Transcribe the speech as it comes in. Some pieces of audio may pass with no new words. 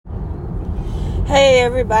Hey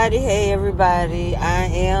everybody, I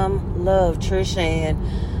am Love Trish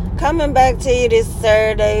Ann, coming back to you this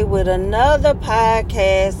Saturday with another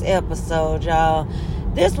podcast episode, y'all.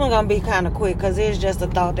 This one gonna be kind of quick because it's just a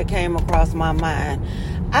thought that came across my mind.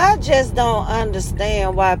 I just don't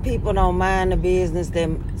understand why people don't mind the business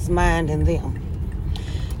that's minding them.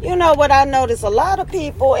 You know what I notice? A lot of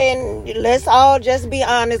people, and let's all just be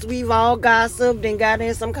honest, we've all gossiped and got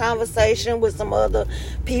in some conversation with some other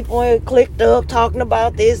people and clicked up talking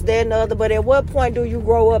about this, that, and the other. But at what point do you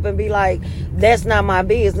grow up and be like, that's not my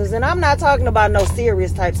business? And I'm not talking about no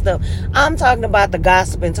serious type stuff. I'm talking about the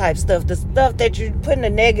gossiping type stuff, the stuff that you putting the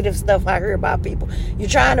negative stuff I hear about people. You're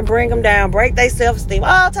trying to bring them down, break their self-esteem,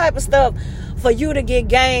 all type of stuff for you to get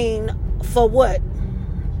gain for what?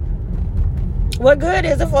 What good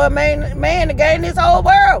is it for a man to gain this whole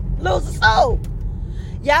world, lose a soul?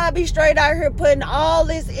 Y'all be straight out here putting all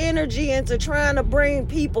this energy into trying to bring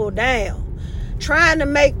people down, trying to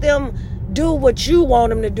make them do what you want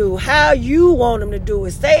them to do, how you want them to do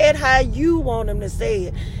it, say it how you want them to say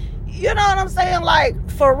it. You know what I'm saying? Like,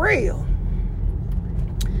 for real.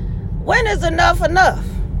 When is enough enough?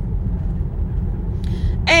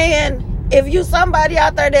 And if you somebody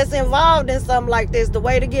out there that's involved in something like this, the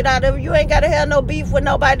way to get out of it, you ain't got to have no beef with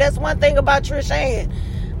nobody. That's one thing about Trish Ann.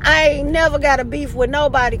 I ain't never got a beef with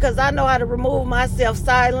nobody because I know how to remove myself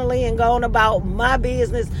silently and go on about my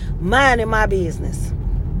business, minding my business.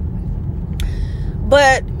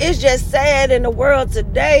 But it's just sad in the world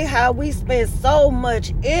today how we spend so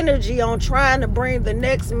much energy on trying to bring the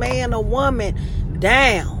next man or woman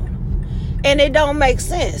down. And it don't make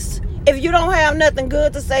sense. If you don't have nothing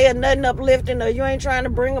good to say or nothing uplifting, or you ain't trying to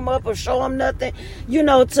bring them up or show them nothing,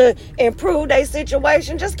 to improve their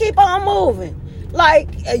situation, just keep on moving. Like,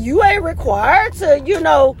 you ain't required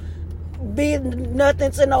to, be nothing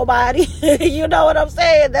to nobody. You know what I'm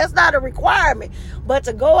saying? That's not a requirement. But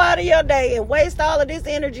to go out of your day and waste all of this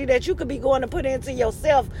energy that you could be going to put into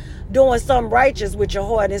yourself doing something righteous with your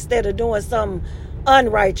heart instead of doing something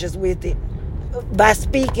unrighteous with it, by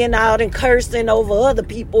speaking out and cursing over other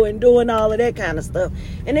people and doing all of that kind of stuff.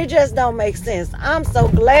 And it just don't make sense. I'm so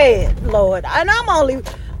glad, Lord. And I'm only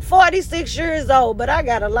 46 years old, but I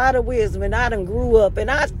got a lot of wisdom and I done grew up. And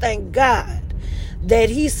I thank God that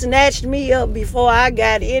he snatched me up before I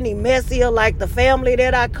got any messier, like the family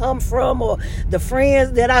that I come from or the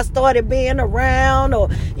friends that I started being around or,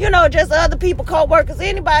 just other people, co-workers,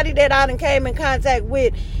 anybody that I done came in contact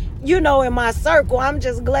with, in my circle. I'm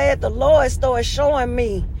just glad the Lord started showing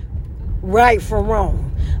me right from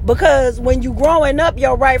wrong. Because when you growing up,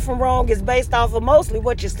 your right from wrong is based off of mostly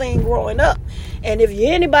what you seen growing up. And if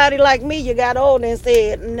you're anybody like me, you got older and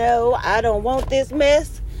said, no, I don't want this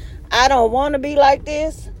mess. I don't want to be like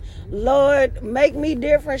this. Lord, make me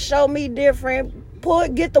different, show me different.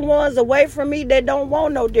 Get the ones away from me that don't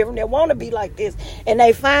want no different, that want to be like this. And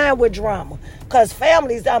they fine with drama. Because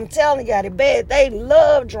families, I'm telling you, they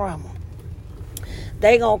love drama.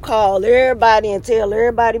 They gonna call everybody and tell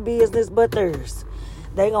everybody business but theirs.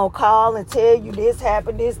 They gonna call and tell you this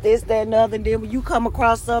happened, this, that, and other. And then when you come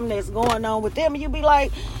across something that's going on with them, you be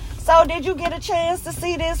like, so did you get a chance to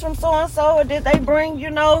see this from so-and-so? Or did they bring,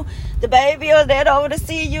 the baby or that over to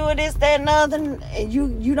see you or this, that, and other? And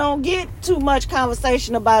you don't get too much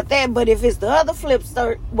conversation about that. But if it's the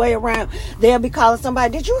other way around, they'll be calling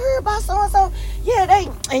somebody, did you hear about so-and-so? Yeah, they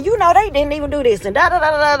didn't even do this. And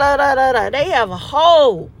da-da-da-da-da-da-da-da. They have a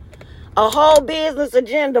whole business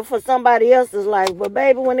agenda for somebody else's life. But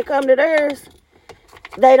baby, when it comes to theirs,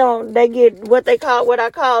 they get what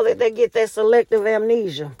I call it, they get that selective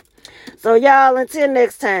amnesia. So y'all, until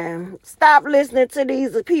next time, stop listening to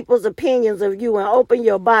these people's opinions of you and open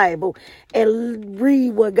your Bible and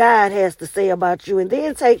read what God has to say about you, and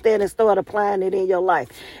then take that and start applying it in your life.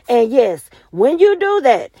 And yes, when you do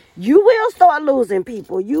that, you will start losing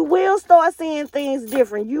people. You will start seeing things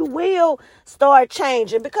different. You will start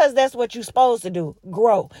changing because that's what you're supposed to do,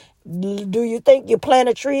 grow. Do you think you plant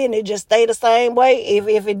a tree and it just stay the same way?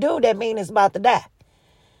 If it do, that means it's about to die.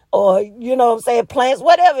 Or, plants,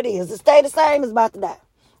 whatever it is, it stay the same, it's about to die.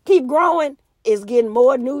 Keep growing, it's getting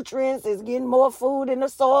more nutrients, it's getting more food in the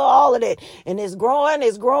soil, all of that. And it's growing,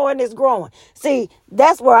 it's growing, it's growing. See,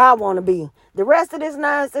 that's where I want to be. The rest of this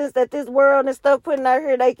nonsense that this world and stuff putting out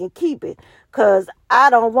here, they can keep it. Because I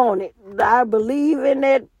don't want it. I believe in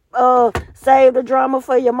that. Save the drama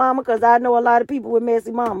for your mama, because I know a lot of people with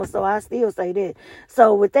messy mamas, so I still say that.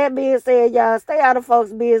 So with that being said, y'all, stay out of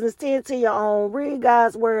folks' business, tend to your own, read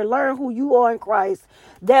God's word, learn who you are in Christ.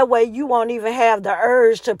 That way you won't even have the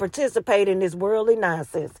urge to participate in this worldly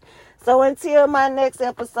nonsense. So until my next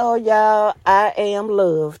episode, y'all, I am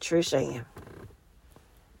Love Trish Ann.